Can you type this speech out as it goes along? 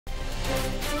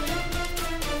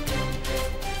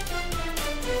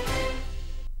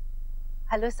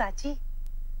Hello साची,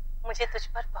 मुझे तुझ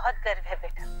पर बहुत गर्व है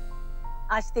बेटा।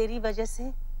 आज तेरी वजह से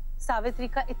सावित्री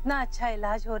का इतना अच्छा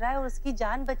इलाज हो रहा है और उसकी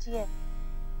जान बची है।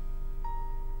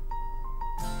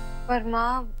 पर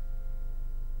माँ,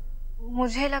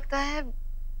 मुझे लगता है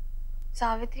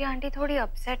सावित्री आंटी थोड़ी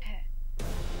अपसेट है।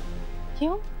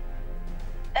 क्यों?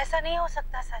 ऐसा नहीं हो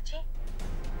सकता साची।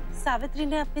 सावित्री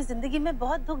ने अपनी जिंदगी में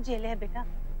बहुत दुख झेले हैं बेटा।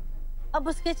 अब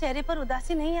उसके चेहरे पर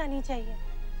उदासी नहीं आनी चाहिए।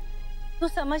 तू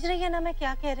समझ रही है ना मैं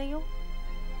क्या कह रही हूँ?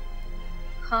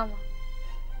 हाँ माँ,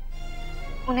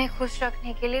 उन्हें खुश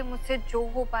रखने के लिए मुझसे जो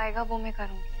हो पाएगा वो मैं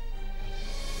करूंगी।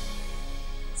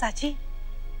 साची,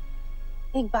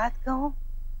 एक बात कहूँ?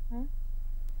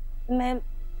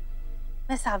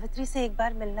 मैं सावित्री से एक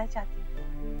बार मिलना चाहती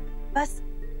हूँ। बस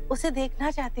उसे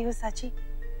देखना चाहती हूँ साची।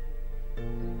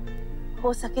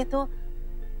 हो सके तो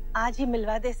आज ही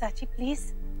मिलवा दे साची, प्लीज।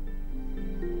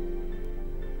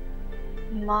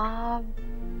 माँ,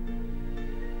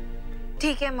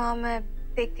 ठीक है माँ, मैं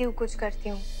देखती हूँ, कुछ करती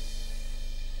हूँ।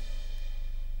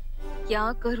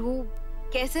 क्या करूँ,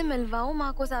 कैसे मिलवाऊँ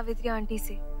माँ को सावित्री आंटी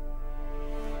से?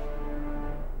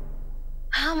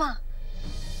 हाँ माँ,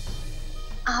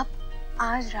 आप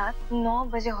आज रात 9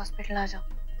 बजे हॉस्पिटल आ जाओ,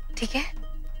 ठीक है?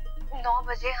 9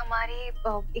 बजे हमारी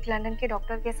एक लंदन के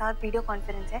डॉक्टर के साथ वीडियो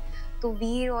कॉन्फ्रेंस है, तो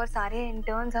वीर और सारे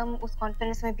इंटर्न्स हम उस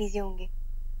कॉन्फ्रेंस में बिजी होंगे।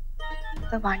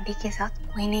 तब आंटी के साथ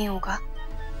कोई नहीं होगा,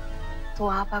 तो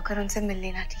आप आकर उनसे मिल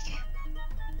लेना, ठीक है?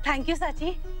 थैंक यू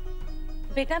साची।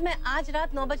 बेटा मैं आज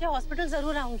रात 9 बजे हॉस्पिटल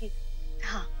जरूर आऊंगी।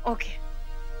 हाँ, ओके।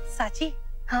 साची।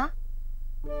 हाँ?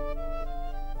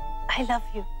 आई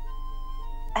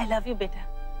लव यू बेटा।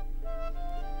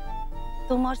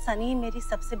 तुम और सनी मेरी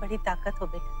सबसे बड़ी ताकत हो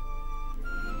बेटा।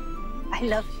 I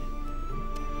love you.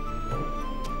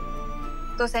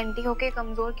 तो सेंटी होके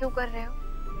कमजोर क्यों कर रहे हो?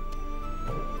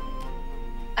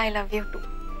 I love you to.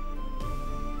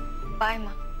 Bye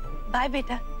माँ। बाय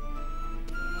बेटा।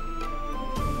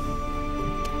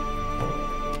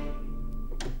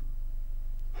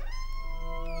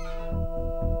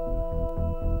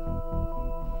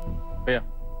 भैया,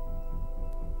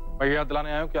 मैं याद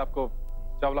दिलाने आया हूँ कि आपको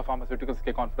चावला फार्मास्यूटिकल्स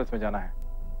के कॉन्फ्रेंस में जाना है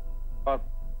और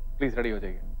प्लीज रेडी हो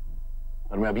जाइए।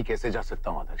 और मैं अभी कैसे जा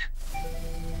सकता हूँ आदर्श?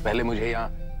 पहले मुझे यहाँ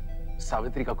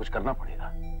सावित्री का कुछ करना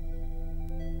पड़ेगा।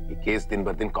 ये केस दिन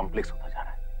बर दिन कॉम्प्लेक्स होता जा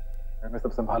रहा है। मैं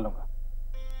सब संभाल लूंगा।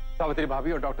 सावित्री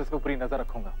भाभी और डॉक्टर्स को पूरी नजर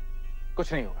रखूंगा,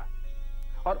 कुछ नहीं होगा।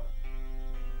 और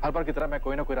हर बार की तरह मैं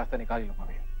कोई ना कोई रास्ता निकाल ही लूंगा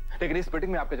भैया। लेकिन इस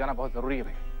मीटिंग में आपके जाना बहुत जरूरी है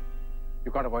भैया।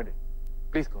 You can't avoid it.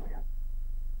 Please go भैया।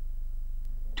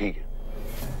 ठीक है,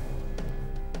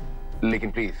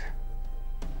 लेकिन प्लीज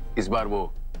इस बार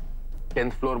वो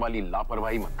 10th फ्लोर वाली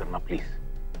लापरवाही मत करना प्लीज।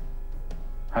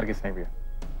 हर किस नहीं भैया,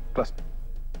 ट्रस्ट,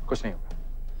 कुछ नहीं होगा।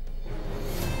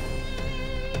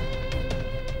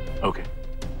 Okay,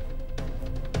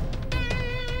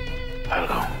 I'll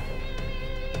go.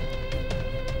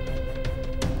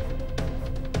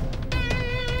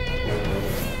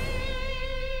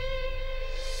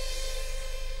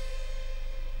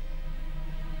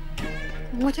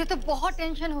 मुझे तो बहुत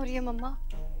टेंशन हो रही है मम्मा।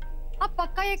 आप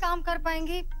पक्का ये काम कर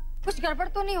पाएंगी? कुछ गड़बड़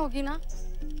तो नहीं होगी ना?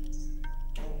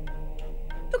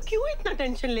 तो क्यों इतना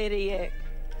टेंशन ले रही है?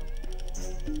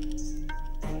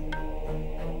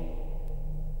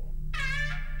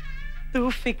 तू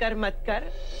फिक्र मत कर,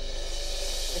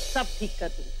 मैं सब ठीक कर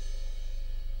दूंगी।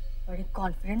 बड़ी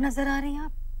कॉन्फिडेंट नजर आ रही हैं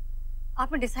आप।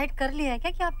 आपने डिसाइड कर लिया है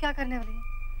क्या कि आप क्या करने वाली हैं?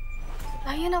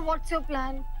 बताइए ना, व्हाट्स योर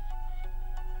प्लान?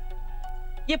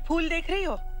 ये फूल देख रही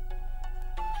हो?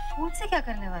 फूल से क्या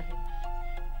करने वाली है?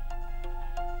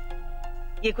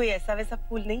 ये कोई ऐसा वैसा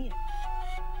फूल नहीं है।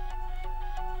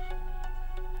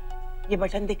 ये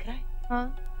बटन दिख रहा है?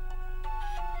 हाँ।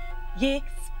 ये एक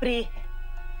स्प्रे है।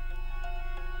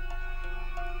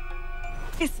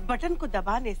 इस बटन को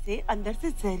दबाने से अंदर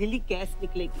से जहरीली गैस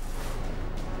निकलेगी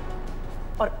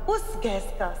और उस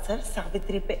गैस का असर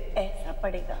सावित्री पे ऐसा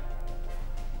पड़ेगा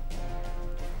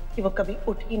कि वो कभी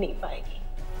उठ ही नहीं पाएगी।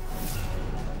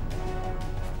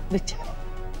 बेचारी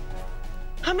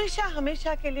हमेशा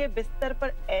हमेशा के लिए बिस्तर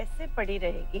पर ऐसे पड़ी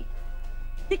रहेगी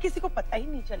कि किसी को पता ही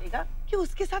नहीं चलेगा कि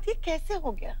उसके साथ ये कैसे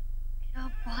हो गया। क्या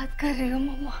बात कर रही हो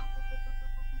मम्मा?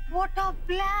 What a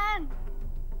plan!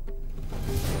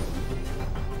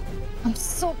 I'm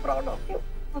so proud of you.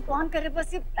 भगवान करे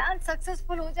बस ये प्लान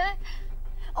सक्सेसफुल हो जाए।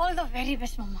 All the very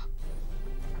best मम्मा।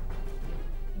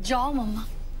 जाओ मम्मा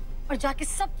और जाके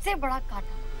सबसे बड़ा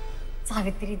कांटा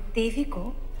सावित्री देवी को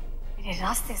मेरे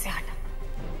रास्ते से हटा।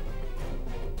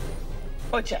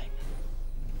 हो जाएगा।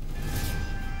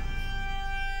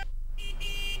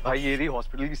 भाई ये रही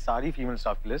हॉस्पिटल की सारी फीमेल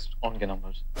स्टाफ की लिस्ट और उनके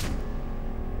नंबर्स।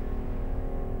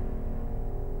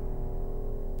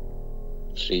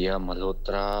 श्रेया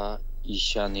मल्होत्रा,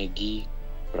 ईशा नेगी,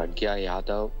 प्रज्ञा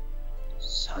यादव,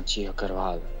 सांची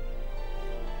अग्रवाल।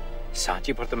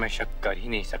 सांची पर तो मैं शक कर ही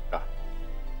नहीं सकता।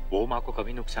 वो माँ को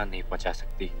कभी नुकसान नहीं पहुंचा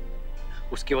सकती।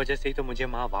 उसकी वजह से ही तो मुझे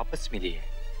माँ वापस मिली है।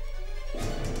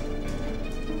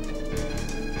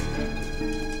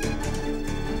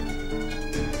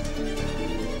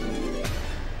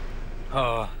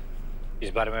 हाँ, इस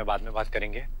बारे में बाद में बात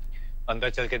करेंगे। अंदर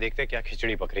चल के देखते हैं क्या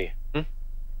खिचड़ी पक रही है।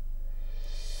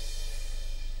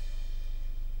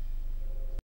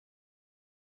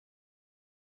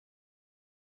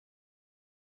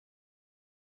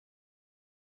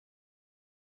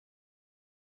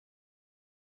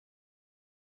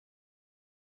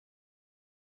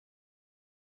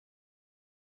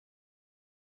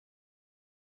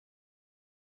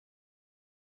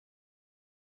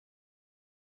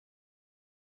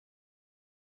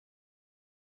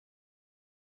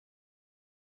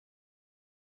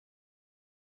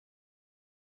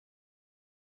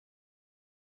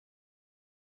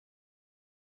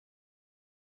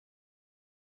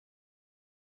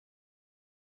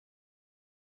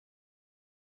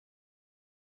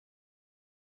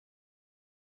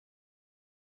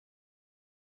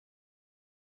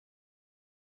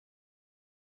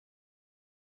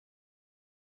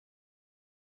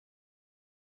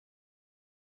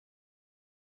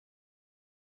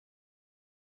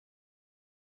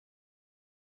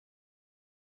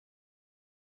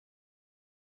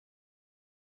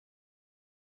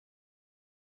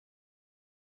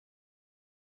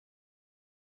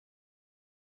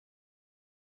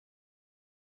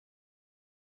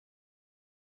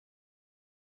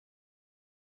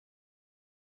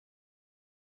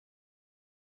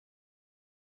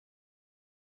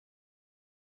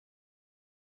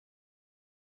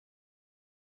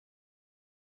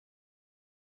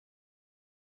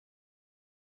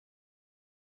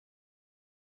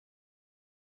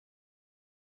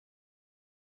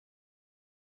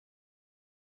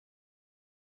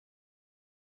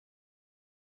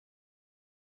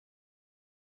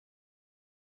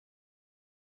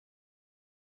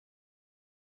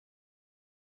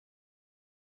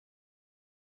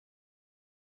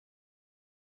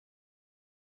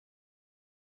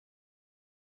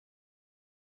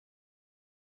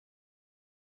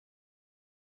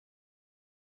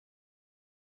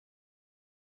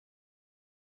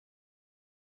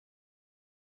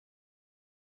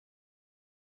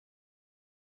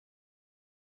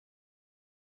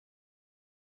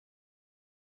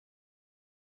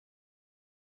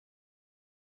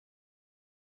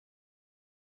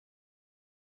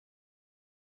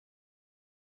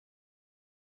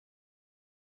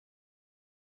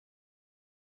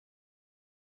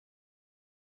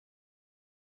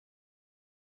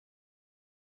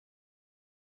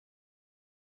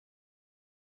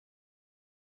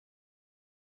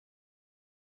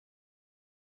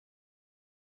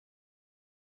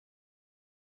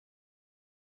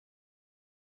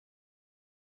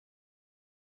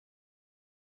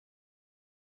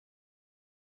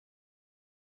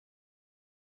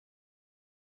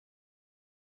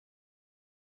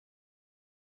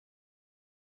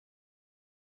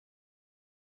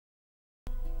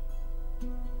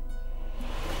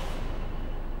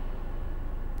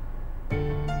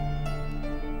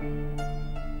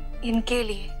 इनके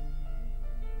लिए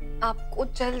आपको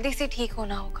जल्दी से ठीक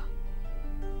होना होगा।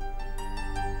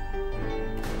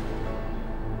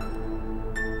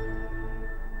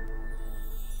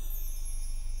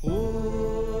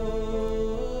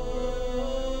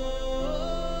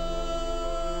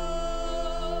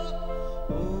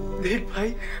 देख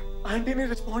भाई, आंटी ने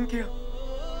रिस्पॉन्ड किया।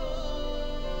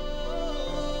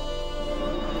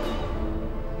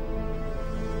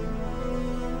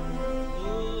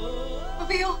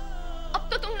 अब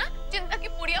तो तुम ना चिंता की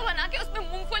पुड़िया बना के उसमें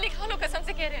मूंगफली खा लो, कसम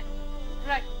से कह रहे हैं।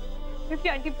 राइट, क्योंकि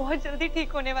आंटी बहुत जल्दी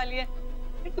ठीक होने वाली है,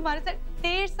 फिर तुम्हारे साथ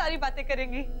ढेर सारी बातें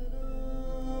करेंगी।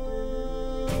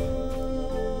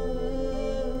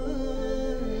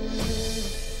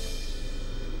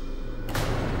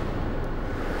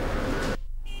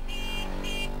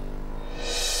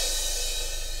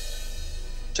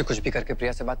 मुझे कुछ भी करके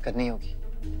प्रिया से बात करनी होगी।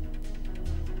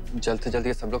 जल्द से जल्द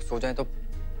ये सब लोग सो जाएं तो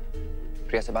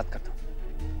प्रिया से बात करता हूँ।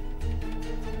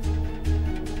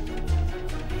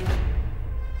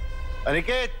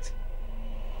 अनिकेत,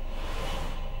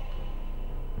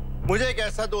 मुझे एक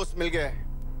ऐसा दोस्त मिल गया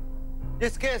है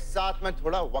जिसके साथ मैं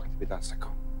थोड़ा वक्त बिता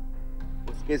सकूं,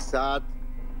 उसके साथ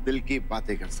दिल की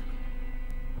बातें कर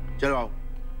सकूं। चलो आओ,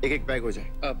 एक एक पैक हो जाए।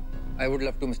 I would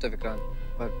love to mister Vikrant,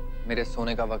 पर मेरे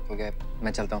सोने का वक्त हो गया है,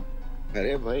 मैं चलता हूँ।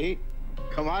 अरे भाई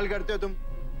कमाल करते हो तुम,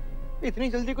 इतनी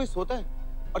जल्दी कोई सोता है?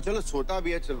 और चलो सोता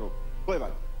भी है, चलो कोई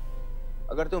बात नहीं।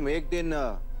 अगर तुम एक दिन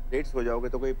लेट सो जाओगे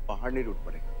तो कोई पहाड़ नहीं टूट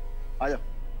पड़ेगा। आ जाओ,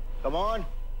 कम ऑन।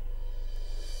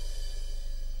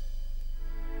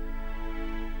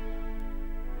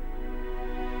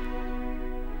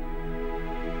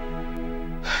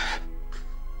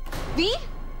 वीर,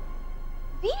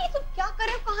 वीर ये तुम क्या कर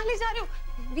रहे हो? कहाँ ले जा रहे हो?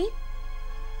 वीर,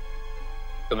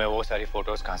 तुम्हें वो सारी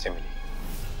फोटोज कहाँ से मिली?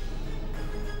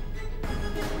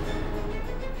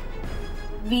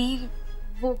 वीर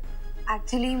वो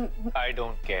एक्चुअली आई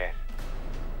डोंट केयर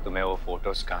तुम्हें वो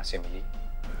फोटोज कहाँ से मिली,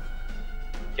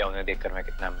 क्या उन्हें देखकर मैं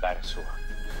कितना एम्बैरस हुआ।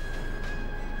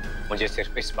 मुझे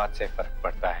सिर्फ इस बात से फर्क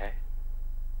पड़ता है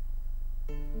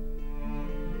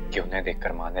कि उन्हें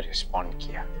देखकर माँ ने रिस्पॉन्ड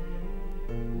किया।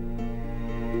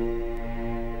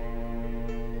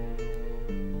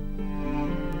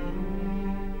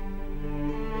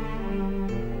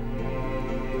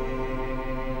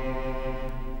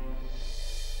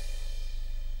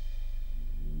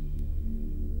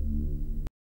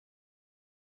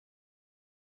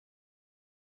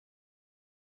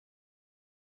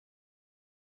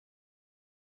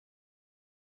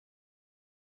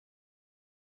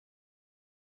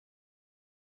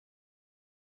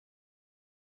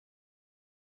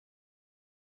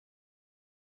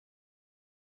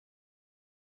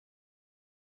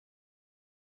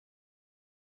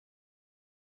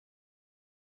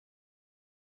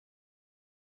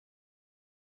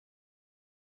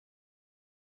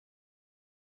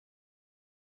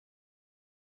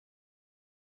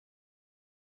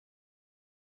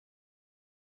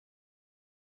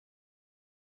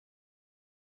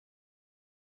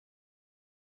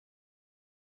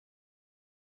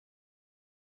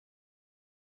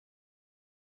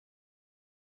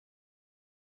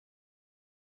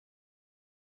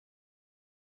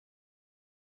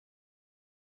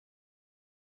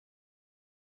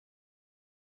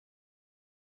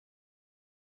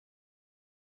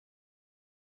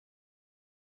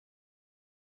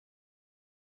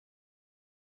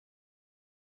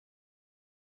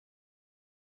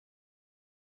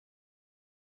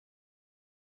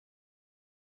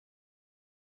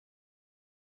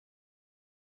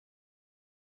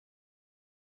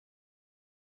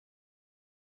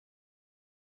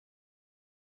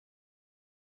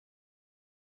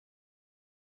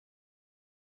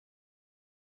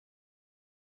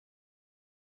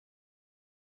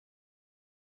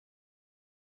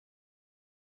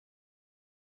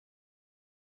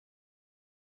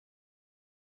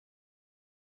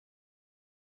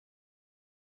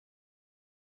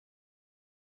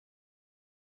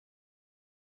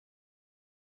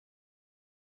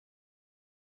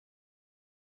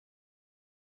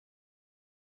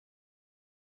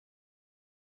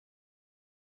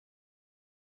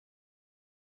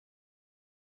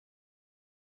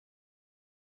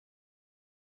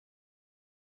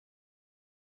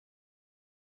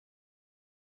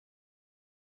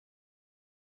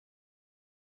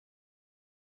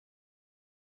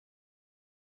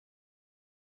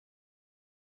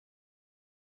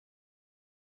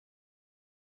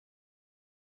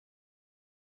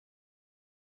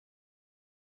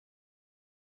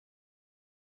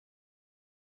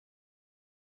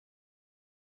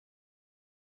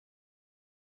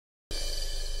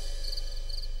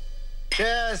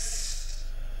 Yes,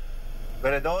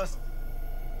 मेरे दोस्त,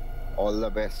 all the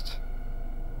best.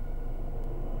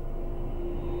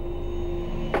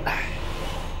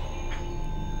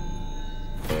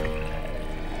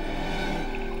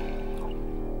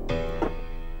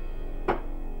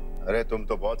 अरे तुम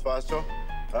तो बहुत फास्ट हो,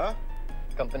 हाँ?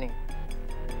 Company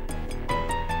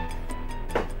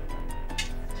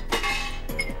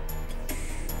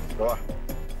go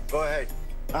ahead.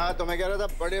 हाँ तो मैं कह रहा था,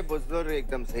 बड़े बुजुर्ग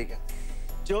एकदम सही कहते हैं।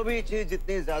 जो भी चीज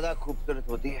जितनी ज्यादा खूबसूरत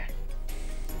होती है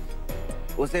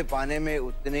उसे पाने में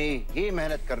उतनी ही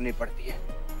मेहनत करनी पड़ती है।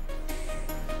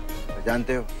 तो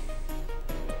जानते हो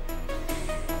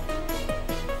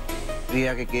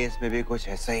प्रिया के केस में भी कुछ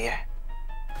ऐसा ही है।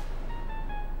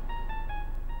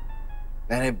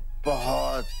 मैंने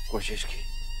बहुत कोशिश की,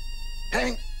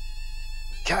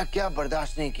 क्या क्या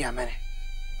बर्दाश्त नहीं किया मैंने।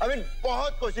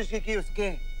 बहुत कोशिश की उसके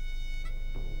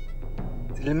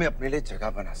दिल में अपने लिए जगह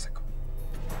बना सकूं,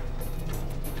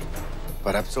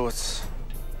 पर अफसोस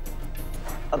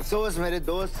मेरे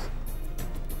दोस्त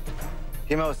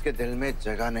कि मैं उसके दिल में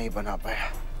जगह नहीं बना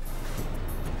पाया।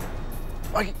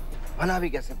 और बना भी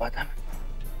कैसे पाता मैं,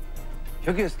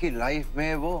 क्योंकि उसकी लाइफ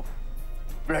में वो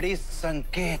बड़ी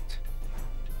संकेत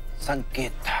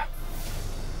था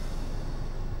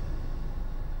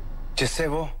जिससे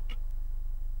वो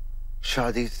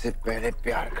शादी से पहले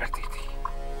प्यार करती थी।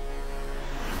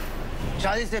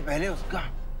 शादी से पहले उसका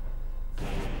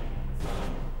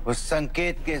उस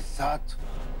संकेत के साथ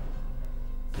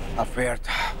अफेयर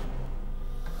था।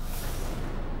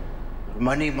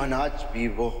 मनी मन आज भी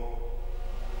वो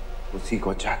उसी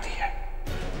को चाहती है।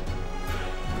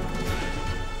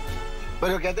 पर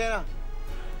वो कहते हैं ना,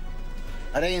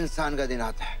 हर इंसान का दिन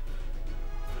आता है।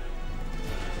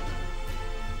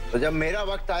 तो जब मेरा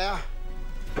वक्त आया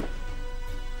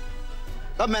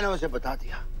तब मैंने उसे बता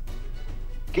दिया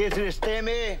कि इस रिश्ते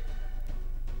में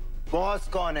बॉस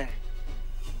कौन है,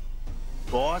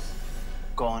 बॉस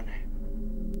कौन है।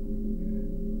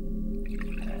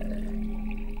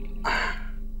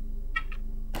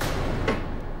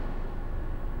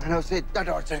 मैंने उसे इतना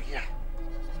टॉर्चर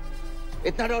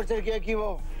किया कि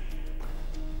वो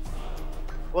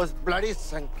उस ब्लडी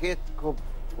संकेत को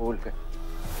भूल गए।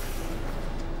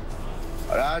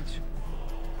 और आज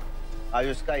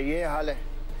उसका ये हाल है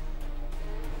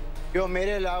कि वो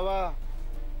मेरे अलावा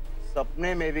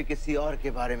सपने में भी किसी और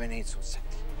के बारे में नहीं सोच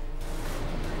सकती।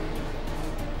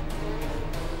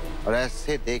 और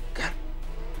ऐसे देखकर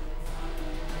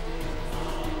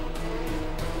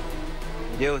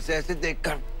उसे ऐसे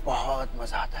देखकर बहुत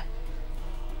मजा आता है,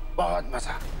 बहुत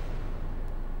मजा।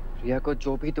 प्रिया को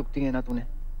जो भी दुख दिए ना तूने,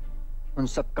 उन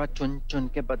सबका चुन चुन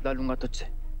के बदला लूंगा तुझसे।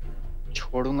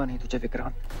 छोड़ूंगा नहीं तुझे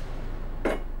विक्रांत।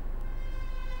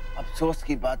 अफसोस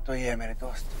की बात तो ये है मेरे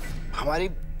दोस्त, हमारी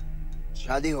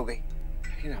शादी हो गई,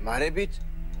 लेकिन हमारे बीच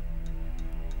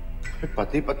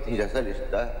पति पत्नी जैसा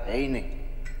रिश्ता है ही नहीं।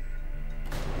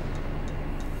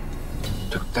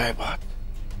 दुखता है,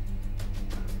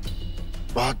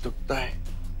 बहुत दुखता है।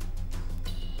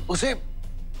 उसे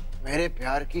मेरे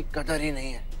प्यार की कदर ही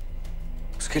नहीं है।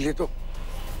 उसके लिए तो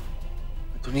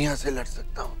मैं दुनिया से लड़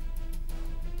सकता हूं।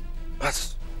 बस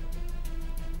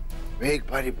वे एक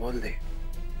बार ही बोल दे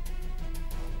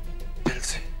दिल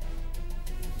से,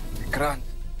 विक्रांत,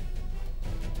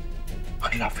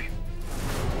 I love you।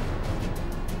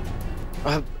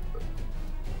 अब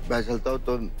मैं चलता हूं,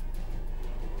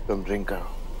 तुम ड्रिंक करो।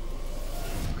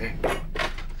 okay?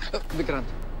 विक्रांत,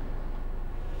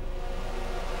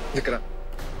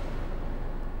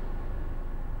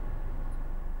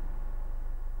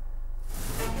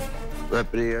 मैं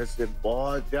प्रिया से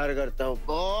बहुत प्यार करता हूँ,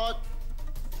 बहुत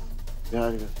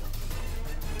प्यार करता हूँ।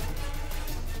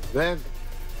 मैं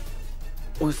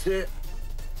उसे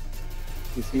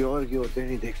किसी और की होते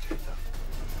नहीं देख सकता।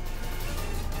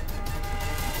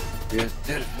 ये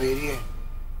सिर्फ मेरी है,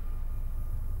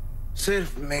 सिर्फ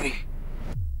मेरी।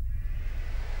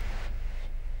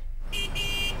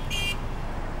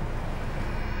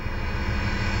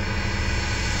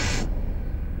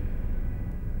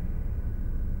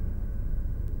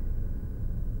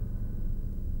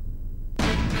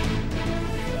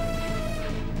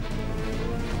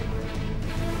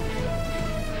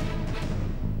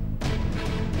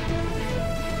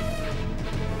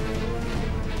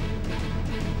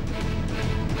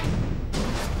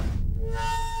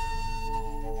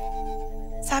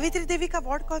 सावित्री देवी का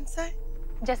वार्ड कौन सा है?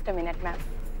 Just a minute ma'am.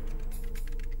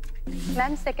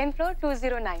 Ma'am second floor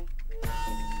 209।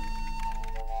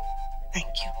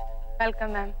 Thank you. Welcome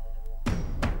ma'am.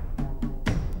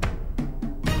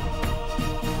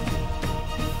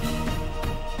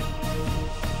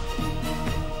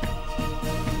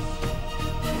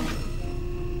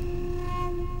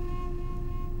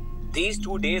 These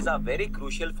 2 days are very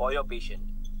crucial for your patient.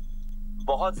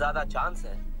 बहुत ज्यादा चांस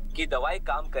है कि दवाई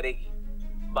काम करेगी,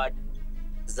 बट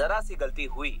जरा सी गलती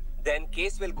हुई then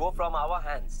case will go from our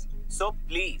hands. So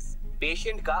please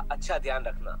patient का अच्छा ध्यान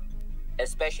रखना,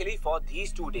 especially for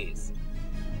these 2 days.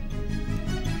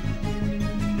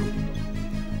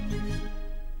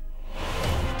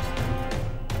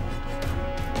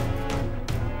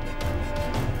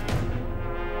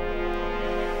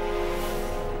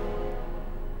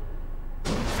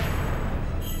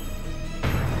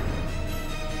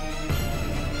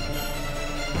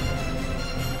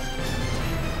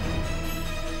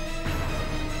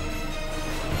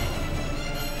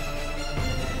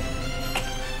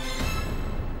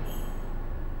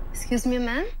 Excuse me,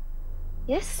 ma'am.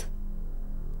 Yes.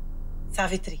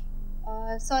 Savitri.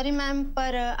 Sorry ma'am,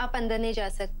 पर आप अंदर नहीं जा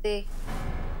सकते।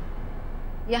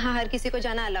 यहाँ हर किसी को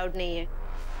जाना अलाउड नहीं है।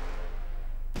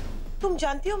 तुम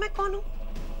जानती हो मैं कौन हूँ?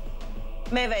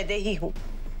 मैं वैदेही हूँ,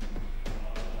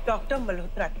 डॉक्टर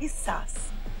मल्होत्रा की सास।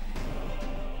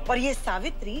 और ये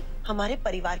सावित्री हमारे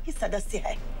परिवार की सदस्य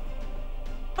है,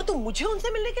 और तुम मुझे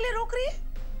उनसे मिलने के लिए रोक रही है?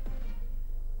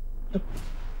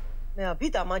 मैं अभी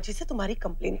दामाद जी से तुम्हारी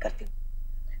कंप्लेन करती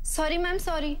हूँ। Sorry ma'am,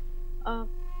 sorry.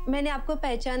 मैंने आपको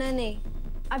पहचाना नहीं।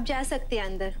 आप जा सकती हैं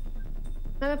अंदर।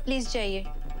 मैम प्लीज जाइए।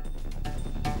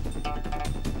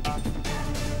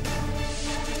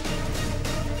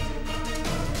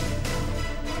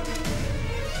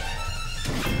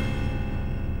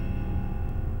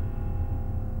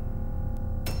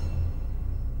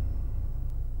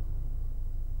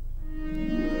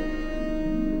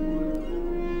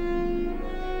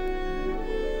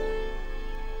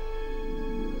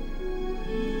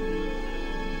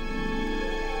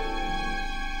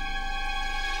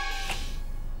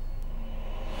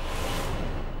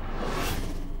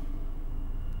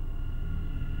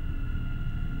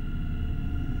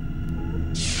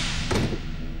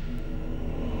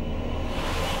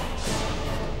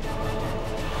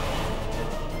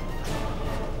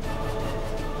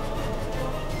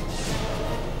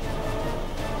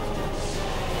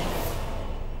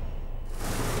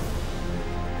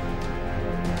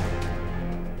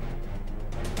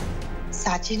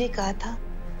 साची ने कहा था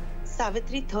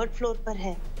सावित्री 3rd फ्लोर पर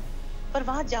है, पर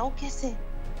वहां जाऊं कैसे?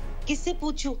 किससे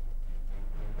पूछूं?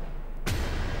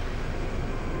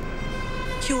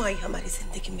 क्यों आई हमारी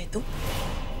जिंदगी में तुम?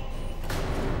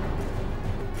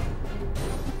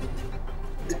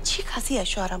 अच्छी खासी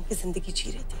ऐशो आराम की जिंदगी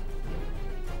जी रहे थे,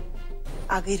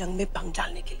 आ गई रंग में भंग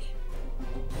डालने के लिए।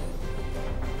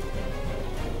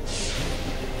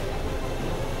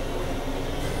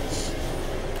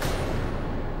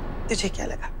 तुझे क्या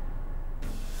लगा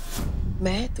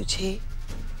मैं तुझे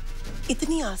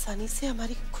इतनी आसानी से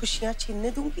हमारी खुशियां छीनने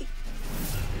दूंगी?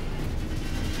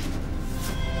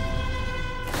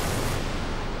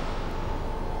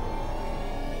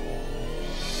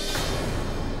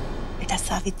 बेटा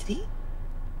सावित्री,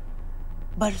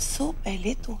 बरसों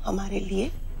पहले तू हमारे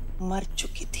लिए मर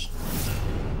चुकी थी,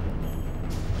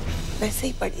 वैसे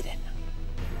ही पड़ी रहना,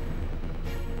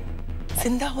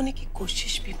 जिंदा होने की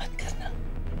कोशिश भी मत करना,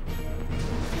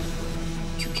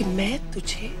 क्योंकि मैं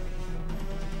तुझे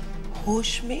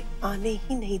होश में आने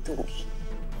ही नहीं दूंगी।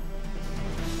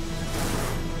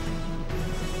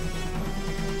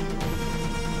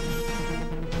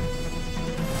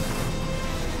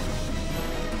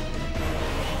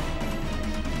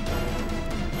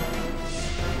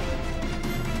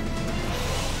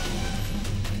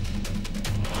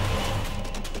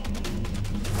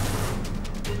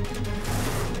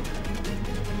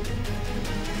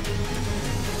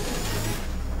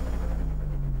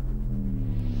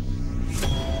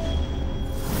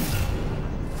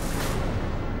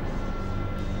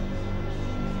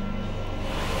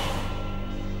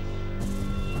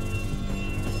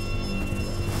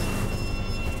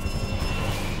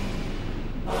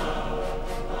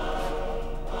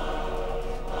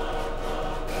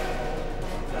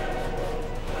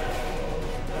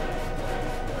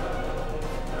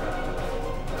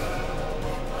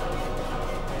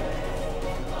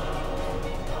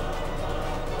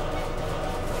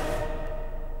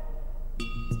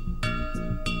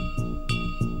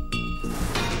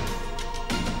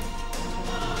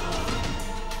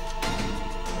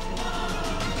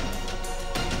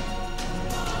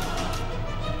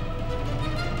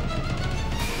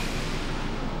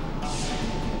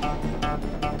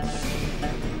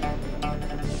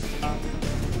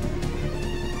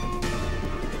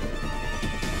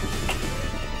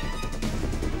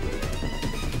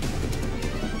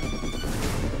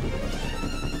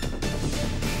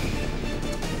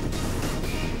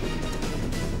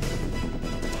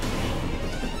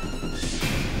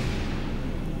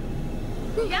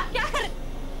 क्या कर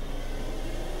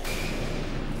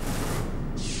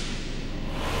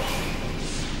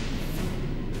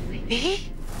वैदेही?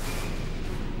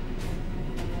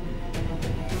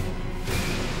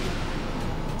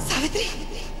 सावित्री,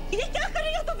 ये क्या कर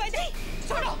रही हो तुम? वैदेही,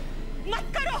 छोड़ो,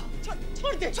 मत करो,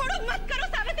 छोड़ दे, छोड़ो, मत करो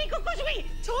सावित्री को कुछ भी,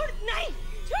 छोड़, नहीं,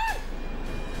 छोड़।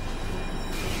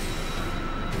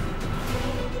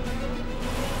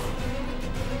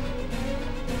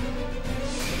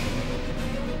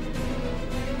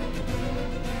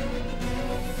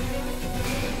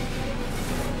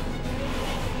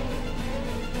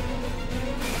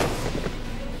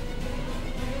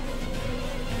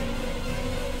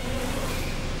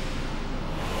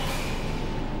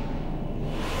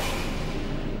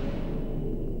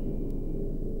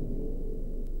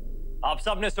 आप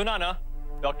सब ने सुना ना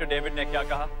डॉक्टर डेविड ने क्या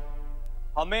कहा?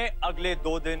 हमें अगले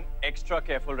 2 दिन एक्स्ट्रा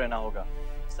केयरफुल रहना होगा।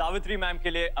 सावित्री मैम के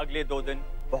लिए अगले 2 दिन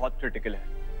बहुत क्रिटिकल है।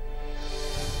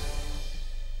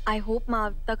 आई होप माँ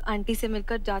अब तक आंटी से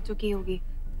मिलकर जा चुकी होगी।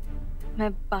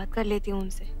 मैं बात कर लेती हूँ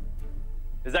उनसे।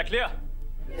 Is that clear?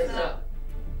 Yes, sir.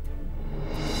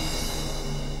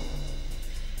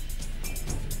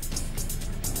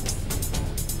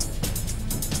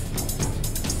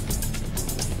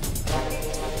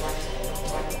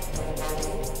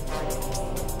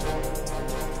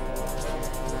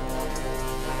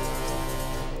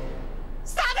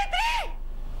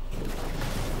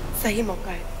 सही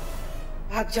मौका है,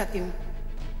 भाग जाती हूँ।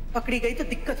 पकड़ी गई तो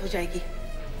दिक्कत हो जाएगी।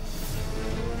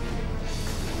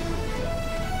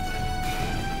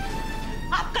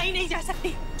 आप कहीं नहीं जा सकती,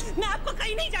 मैं आपको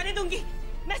कहीं नहीं जाने दूंगी।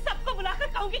 मैं सबको बुलाकर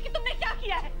कहूंगी कि तुमने क्या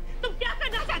किया है, तुम क्या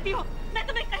करना चाहती हो। मैं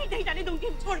तुम्हें कहीं नहीं जाने दूंगी।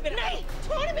 छोड़ मेरा, नहीं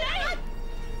छोड़ मेरा।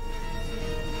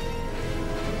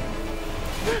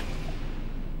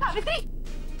 सावित्री,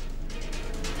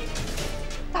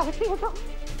 सावित्री उठो।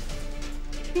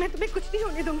 मैं तुम्हें कुछ नहीं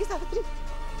होने दूंगी सावित्री,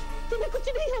 तुम्हें कुछ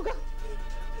नहीं होगा।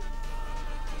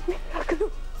 मैं क्या करूं?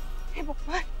 हे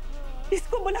भगवान,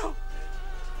 इसको बुलाओ।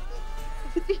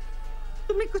 सावित्री,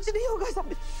 तुम्हें कुछ नहीं होगा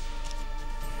सावित्री।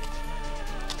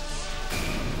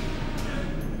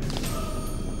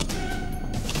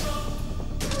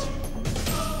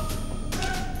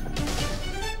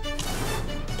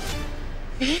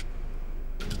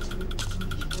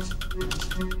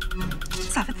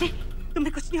 सावित्री,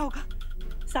 तुम्हें कुछ नहीं होगा।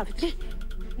 सावित्री,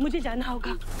 मुझे जाना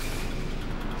होगा।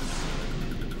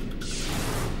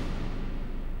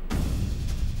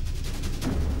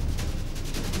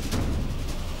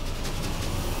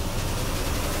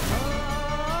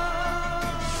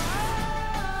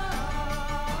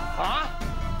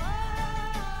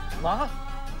 माँ,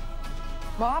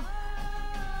 माँ,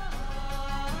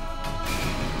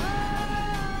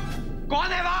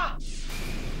 कौन है वहां?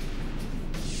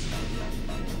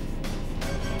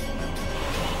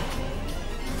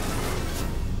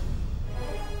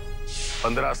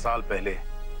 पंद्रह साल पहले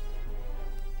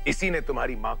इसी ने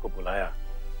तुम्हारी मां को बुलाया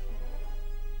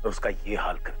और उसका ये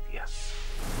हाल कर दिया।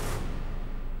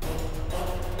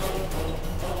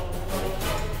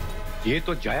 ये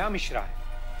तो जया मिश्रा है।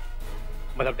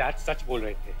 मतलब डैड सच बोल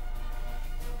रहे थे।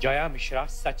 जया मिश्रा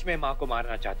सच में मां को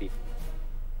मारना चाहती थी।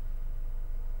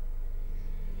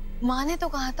 माँ ने तो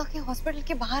कहा था कि हॉस्पिटल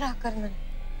के बाहर आकर मिल।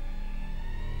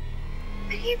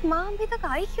 मेरी माँ अभी तक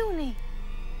आई क्यों नहीं?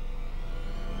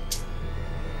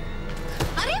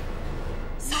 अरे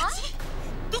साची,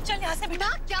 तू चल यहाँ से बेटा।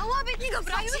 क्या हुआ? अभी इतनी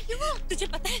घबराई हुई क्यों? तुझे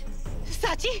पता है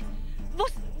साची,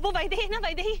 वो वैदेही ना,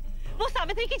 वैदेही वो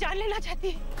सावित्री की जान लेना चाहती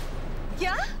है।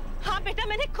 क्या? हाँ बेटा,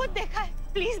 मैंने खुद देखा है।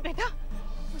 प्लीज बेटा,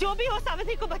 जो भी हो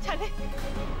सावित्री को बचा ले।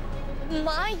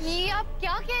 माँ, ये आप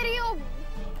क्या कह रही हो?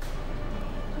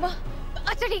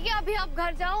 अच्छा ठीक है, अभी आप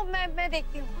घर जाओ, मैं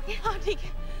देखती हूँ। हाँ ठीक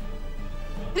है।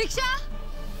 रिक्शा,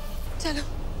 चलो।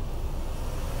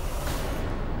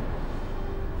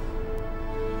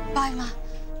 बाय माँ।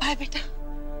 बाय बेटा।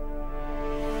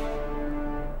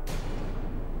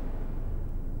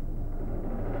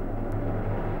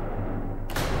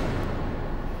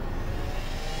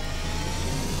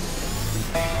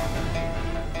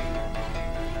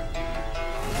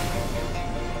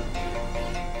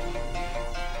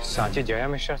 सांची जया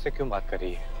मिश्रा से क्यों बात कर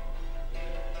रही है?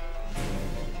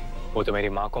 वो तो मेरी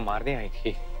मां को मारने आई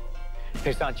थी।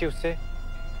 फिर सांची उससे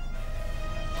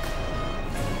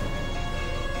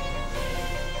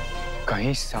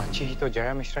कहीं सांची ही तो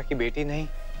जया मिश्रा की बेटी नहीं?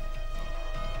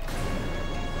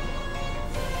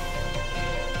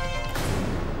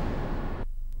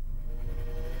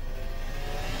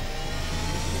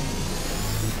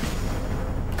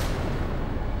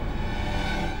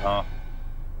 हाँ,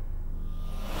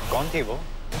 कौन थी वो?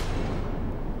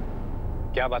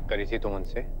 क्या बात करी थी तुम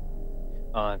उनसे?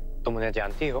 तुम उन्हें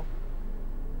जानती हो?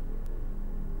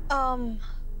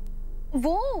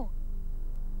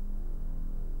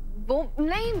 वो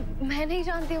नहीं, मैं नहीं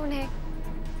जानती उन्हें।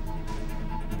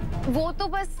 वो तो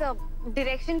बस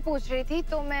डायरेक्शन पूछ रही थी,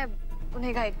 तो मैं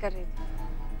उन्हें गाइड कर रही थी।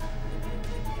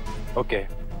 ओके।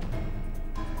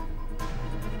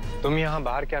 तुम यहाँ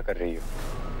बाहर क्या कर रही हो?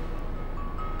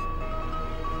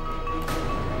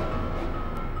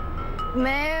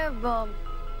 मैं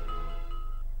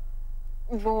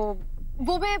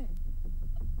मैं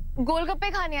गोलगप्पे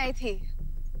खाने आई थी।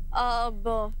 अब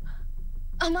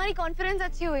हमारी कॉन्फ्रेंस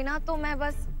अच्छी हुई ना, तो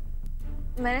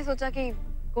मैंने सोचा कि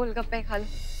गोलगप्पे खा लूं।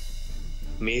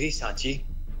 मेरी सांची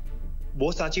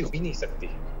वो सांची हो ही नहीं सकती।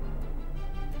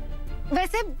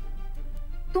 वैसे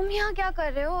तुम यहाँ क्या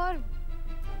कर रहे हो, और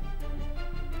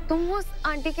तुम उस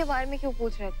आंटी के बारे में क्यों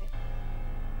पूछ रहे थे?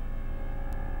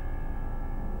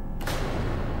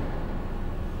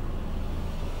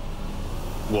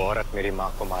 वो औरत मेरी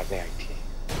माँ को मारने आई थी।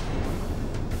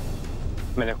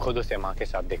 मैंने खुद उसे माँ के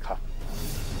साथ देखा।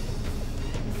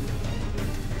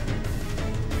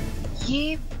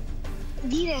 ये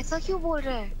वीर ऐसा क्यों बोल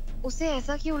रहा है? उसे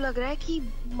ऐसा क्यों लग रहा है कि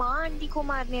माँ आंटी को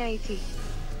मारने आई थी?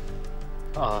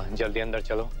 जल्दी अंदर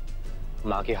चलो,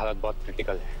 माँ की हालत बहुत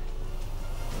क्रिटिकल है।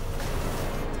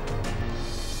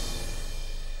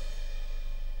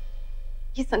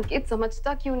 ये संकेत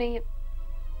समझता क्यों नहीं है?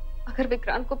 अगर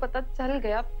विक्रांत को पता चल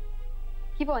गया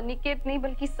कि वो अनिकेत नहीं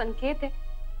बल्कि संकेत है,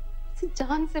 उसे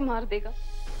जान से मार देगा।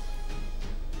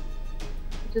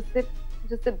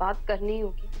 जिससे बात करनी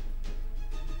होगी,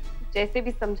 जैसे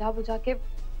भी समझा बुझा के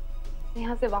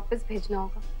यहाँ से वापस भेजना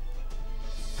होगा।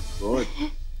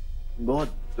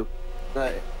 बहुत दुखता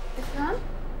है।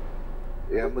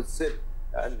 यह मुझसे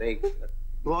नहीं,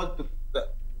 बहुत दुखता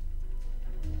है।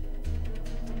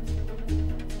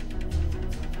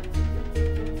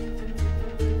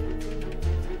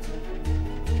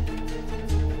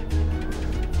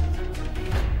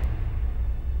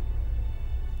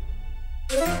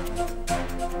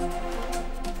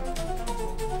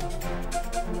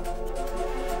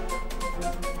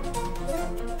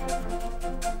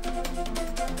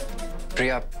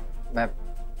 प्रिया, मैं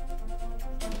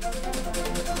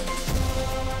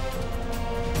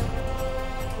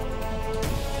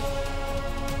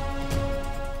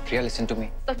प्रिया, लिसन टू मी।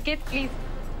 संकेत प्लीज,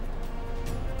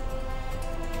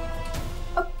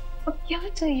 अब क्या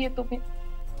चाहिए तुम्हें?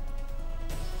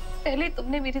 पहले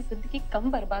तुमने मेरी जिंदगी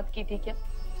कम बर्बाद की थी क्या,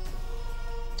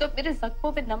 जब मेरे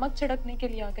जख्मों पे नमक छिड़कने के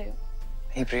लिए आ गए हो?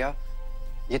 नहीं प्रिया,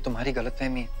 ये तुम्हारी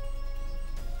गलतफहमी है।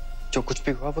 जो कुछ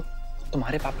भी हुआ वो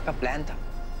तुम्हारे पापा का प्लान था।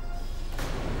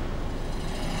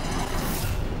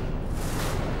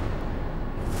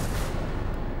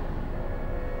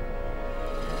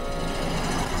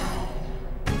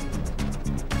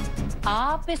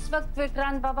 आप इस वक्त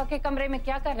विक्रांत बाबा के कमरे में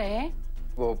क्या कर रहे हैं?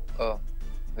 वो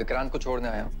विक्रांत को छोड़ने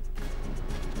आया हूँ।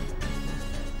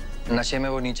 नशे में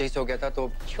वो नीचे ही सो गया था तो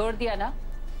छोड़ दिया ना,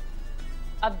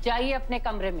 अब जाइए अपने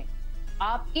कमरे में,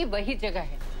 आपकी वही जगह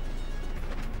है।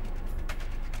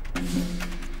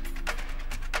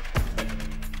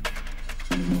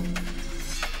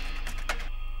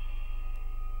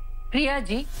 प्रिया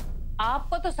जी,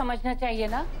 आपको तो समझना चाहिए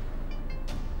ना।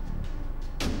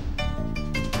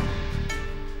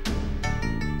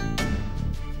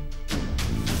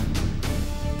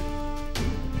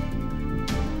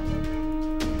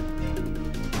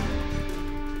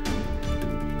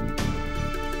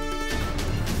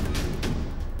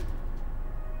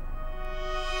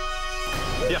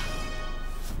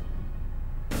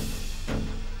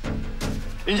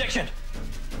 इंजेक्शन।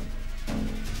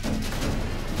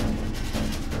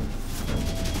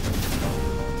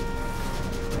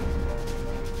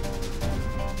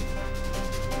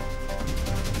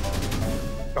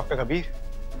 डॉक्टर कबीर,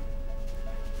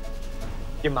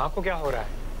 ये माँ को क्या हो रहा है?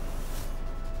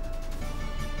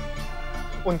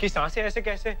 उनकी सांसें ऐसे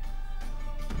कैसे?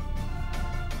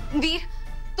 वीर,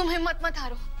 तुम हिम्मत मत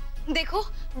हारो। देखो,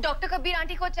 डॉक्टर कबीर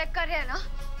आंटी को चेक कर रहे हैं ना,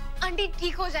 आंटी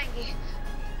ठीक हो जाएंगी।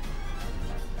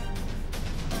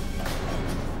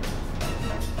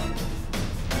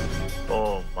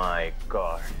 Oh my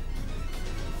God.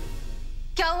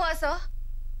 क्या हुआ सर?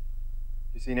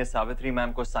 किसी ने सावित्री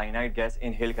मैम को साइनाइड गैस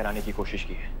इनहेल कराने की कोशिश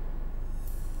की है।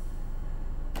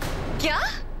 क्या?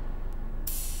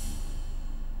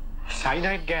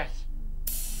 Cyanide gas?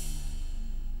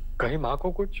 कहीं माँ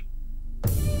को कुछ?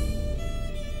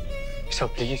 Sir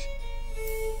please,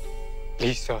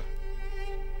 please sir,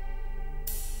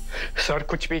 sir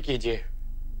कुछ भी कीजिए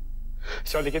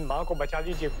सर, लेकिन माँ को बचा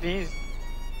लीजिए प्लीज।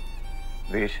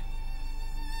 वीर,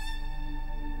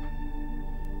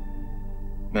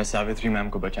 मैं सावित्री मैम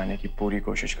को बचाने की पूरी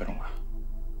कोशिश करूंगा।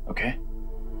 ओके?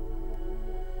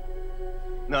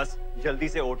 नर्स, जल्दी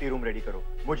से ओटी रूम रेडी करो।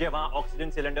 मुझे वहां ऑक्सीजन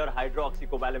सिलेंडर,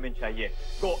 हाइड्रोक्सीकोबैलेमिन चाहिए।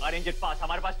 गो अरेंज इट फास्ट,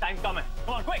 हमारे पास टाइम कम है।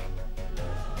 Come on quick.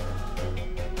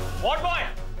 Ward boy,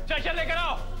 stretcher लेकर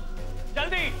आओ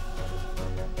जल्दी।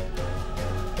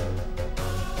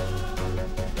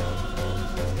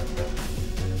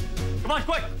 Come on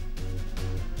quick.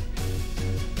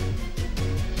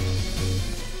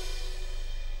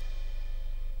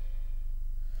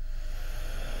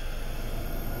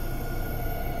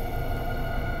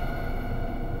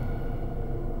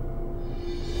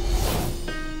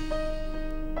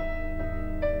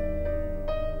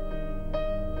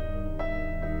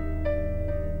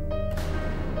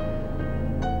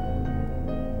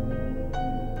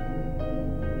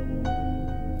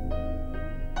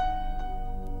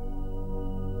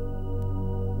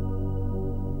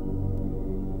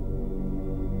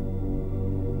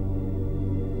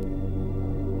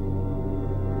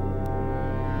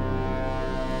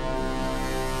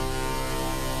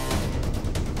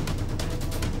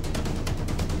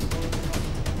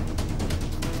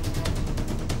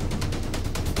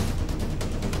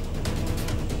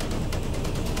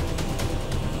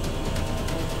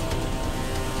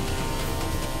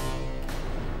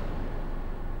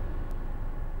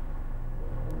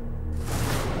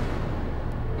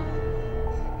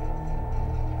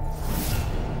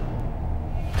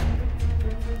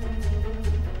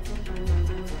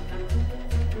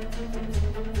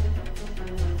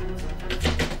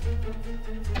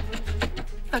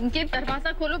 संकेत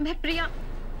दरवाजा खोलो, मैं प्रिया।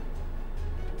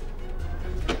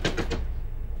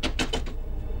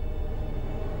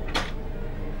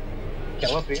 क्या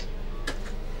हुआ प्रिया?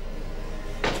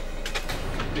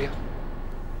 प्रिया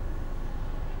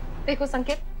देखो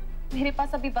संकेत, मेरे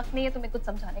पास अभी वक्त नहीं है तुम्हें कुछ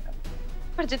समझाने का,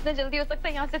 पर जितने जल्दी हो सकता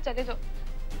है यहाँ से चले जाओ।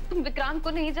 तुम विक्रांत को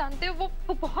नहीं जानते हो,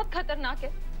 वो बहुत खतरनाक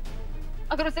है।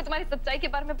 अगर उसे तुम्हारी सच्चाई के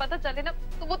बारे में पता चले ना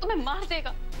तो वो तुम्हें मार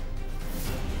देगा।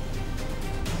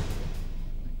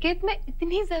 संकेत, मैं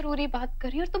इतनी जरूरी बात कर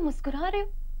रही हूँ और तुम मुस्कुरा रहे हो।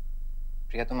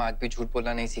 प्रिया तुम आज भी झूठ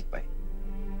बोलना नहीं सीख पाई।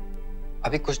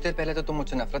 अभी कुछ देर पहले तो तुम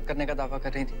मुझसे नफरत करने का दावा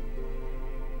कर रही थी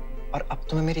और अब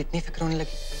तुम्हें मेरी इतनी फिक्र होने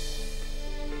लगी।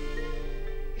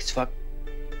 इस वक्त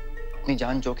अपनी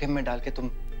जान जोखिम में डाल के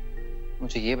तुम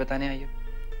मुझे ये बताने आई हो,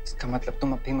 इसका मतलब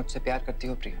तुम अब भी मुझसे प्यार करती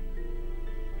हो प्रिया।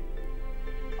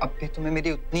 अब भी तुम्हें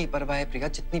मेरी उतनी परवाह है प्रिया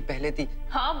जितनी पहले थी।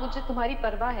 हाँ, मुझे तुम्हारी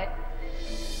परवाह है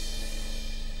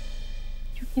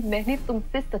क्योंकि मैंने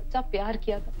तुमसे सच्चा प्यार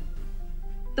किया था।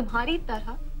 तुम्हारी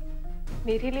तरह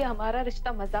मेरे लिए हमारा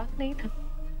रिश्ता मजाक नहीं था।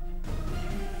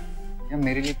 या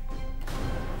मेरे लिए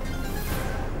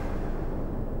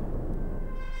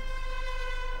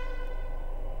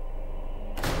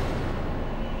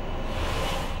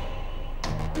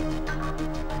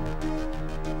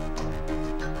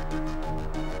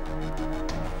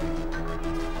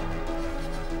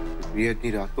प्रिया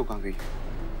इतनी रात को कहाँ गई?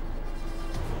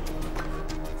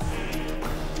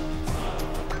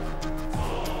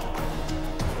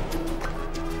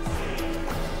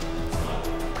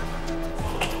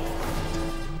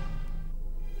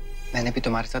 मैंने भी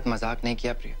तुम्हारे साथ मजाक नहीं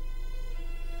किया प्रिया।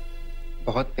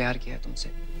 बहुत प्यार किया है तुमसे,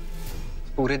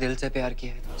 पूरे दिल से प्यार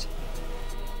किया है तुमसे।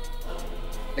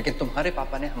 लेकिन तुम्हारे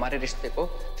पापा ने हमारे रिश्ते को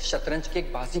शतरंज की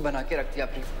एक बाजी बना के रख दिया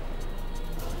प्रिया,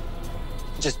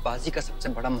 जिस बाजी का सबसे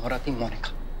बड़ा मोहरा थी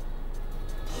मोनिका।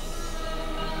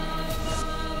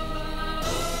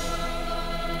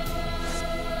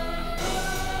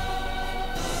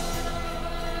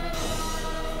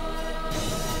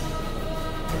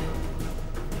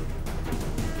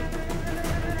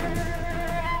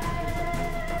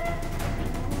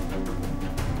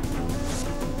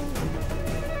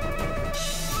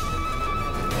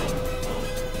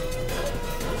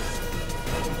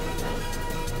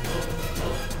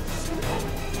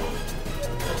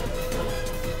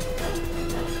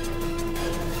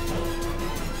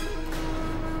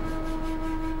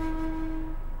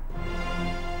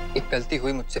 एक गलती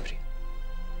हुई मुझसे प्रिया,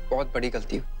 बहुत बड़ी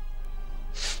गलती हुई।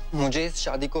 मुझे इस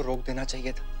शादी को रोक देना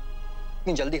चाहिए था,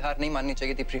 इतनी जल्दी हार नहीं माननी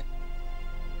चाहिए थी प्रिया।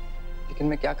 लेकिन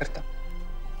मैं क्या करता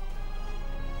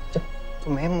जब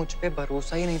तुम्हें मुझ पे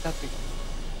भरोसा ही नहीं था प्रिया।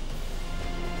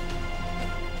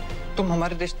 तुम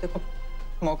हमारे रिश्ते को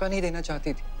मौका नहीं देना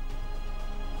चाहती थी।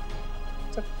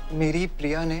 जब मेरी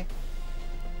प्रिया ने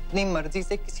अपनी मर्जी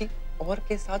से किसी और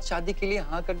के साथ शादी के लिए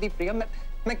हाँ कर दी प्रिया, मैं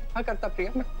क्या करता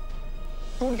प्रिया? मैं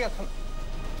टूट गया था।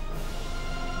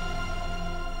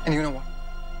 And you know what?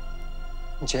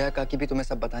 Jaya काकी भी तुम्हें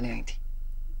सब बताने आई थी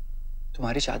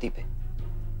तुम्हारी शादी पे,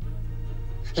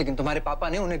 लेकिन तुम्हारे पापा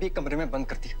ने उन्हें भी एक कमरे में बंद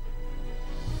कर दिया।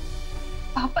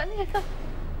 पापा ने ऐसा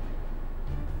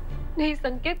नहीं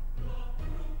संकेत,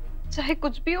 चाहे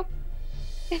कुछ भी हो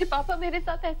मेरे पापा मेरे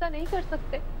साथ ऐसा नहीं कर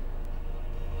सकते।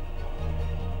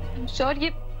 I'm sure ये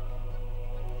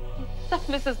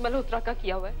सब मिसेस मल्होत्रा का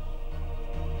किया हुआ है।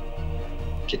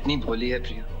 कितनी भोली है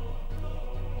प्रिया,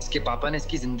 इसके पापा ने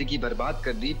इसकी जिंदगी बर्बाद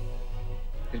कर दी,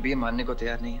 फिर भी ये मानने को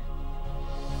तैयार नहीं है।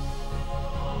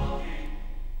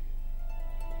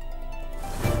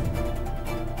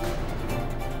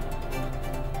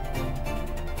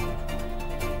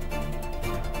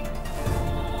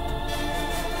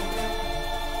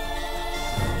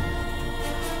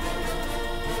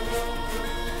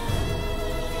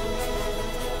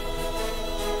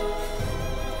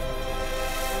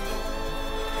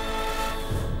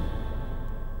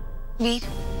 वीर,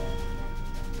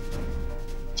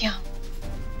 क्या?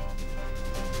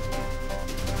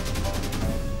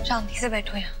 शांति से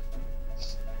बैठो यहाँ,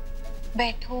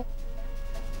 बैठो।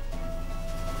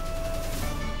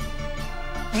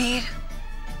 वीर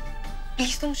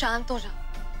प्लीज तुम शांत हो जाओ,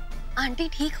 आंटी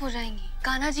ठीक हो जाएंगी।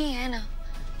 कान्हा जी है ना,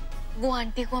 वो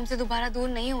आंटी को हमसे दोबारा दूर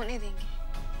नहीं होने देंगे।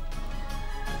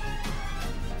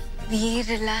 वीर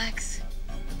रिलैक्स।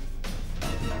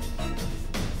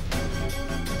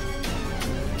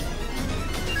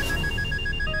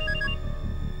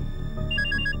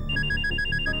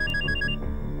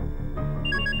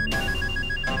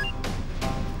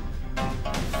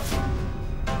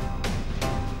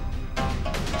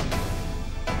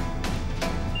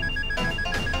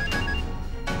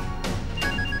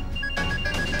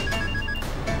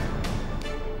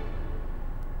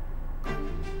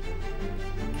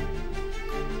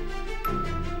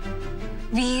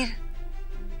 वीर,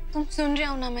 तुम सुन रहे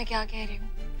हो ना मैं क्या कह रही हूँ?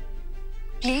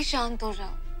 प्लीज शांत हो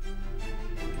जाओ।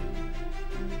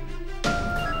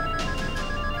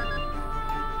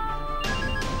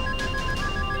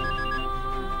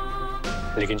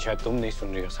 लेकिन शायद तुम नहीं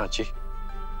सुन रही हो साची।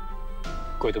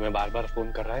 कोई तुम्हें बार बार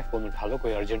फोन कर रहा है, फोन उठा लो,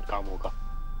 कोई अर्जेंट काम होगा।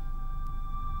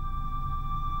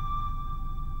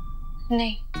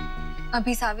 नहीं,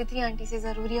 अभी सावित्री आंटी से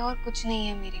जरूरी है और कुछ नहीं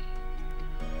है मेरे लिए।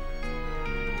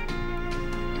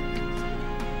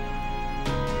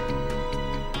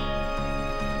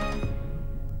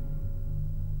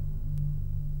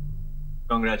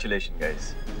 Congratulations,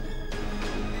 guys.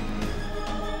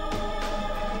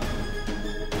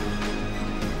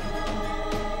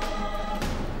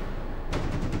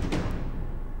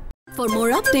 For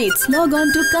more updates, log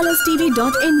on to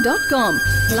colorstv.in.com.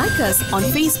 Like us on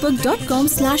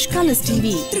facebook.com/colorstv.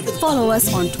 Follow us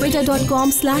on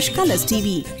twitter.com/colorstv.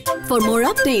 For more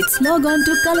updates, log on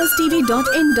to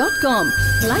colorstv.in.com.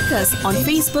 Like us on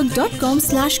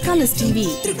facebook.com/colorstv.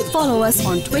 Follow us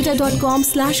on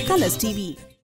twitter.com/colorstv.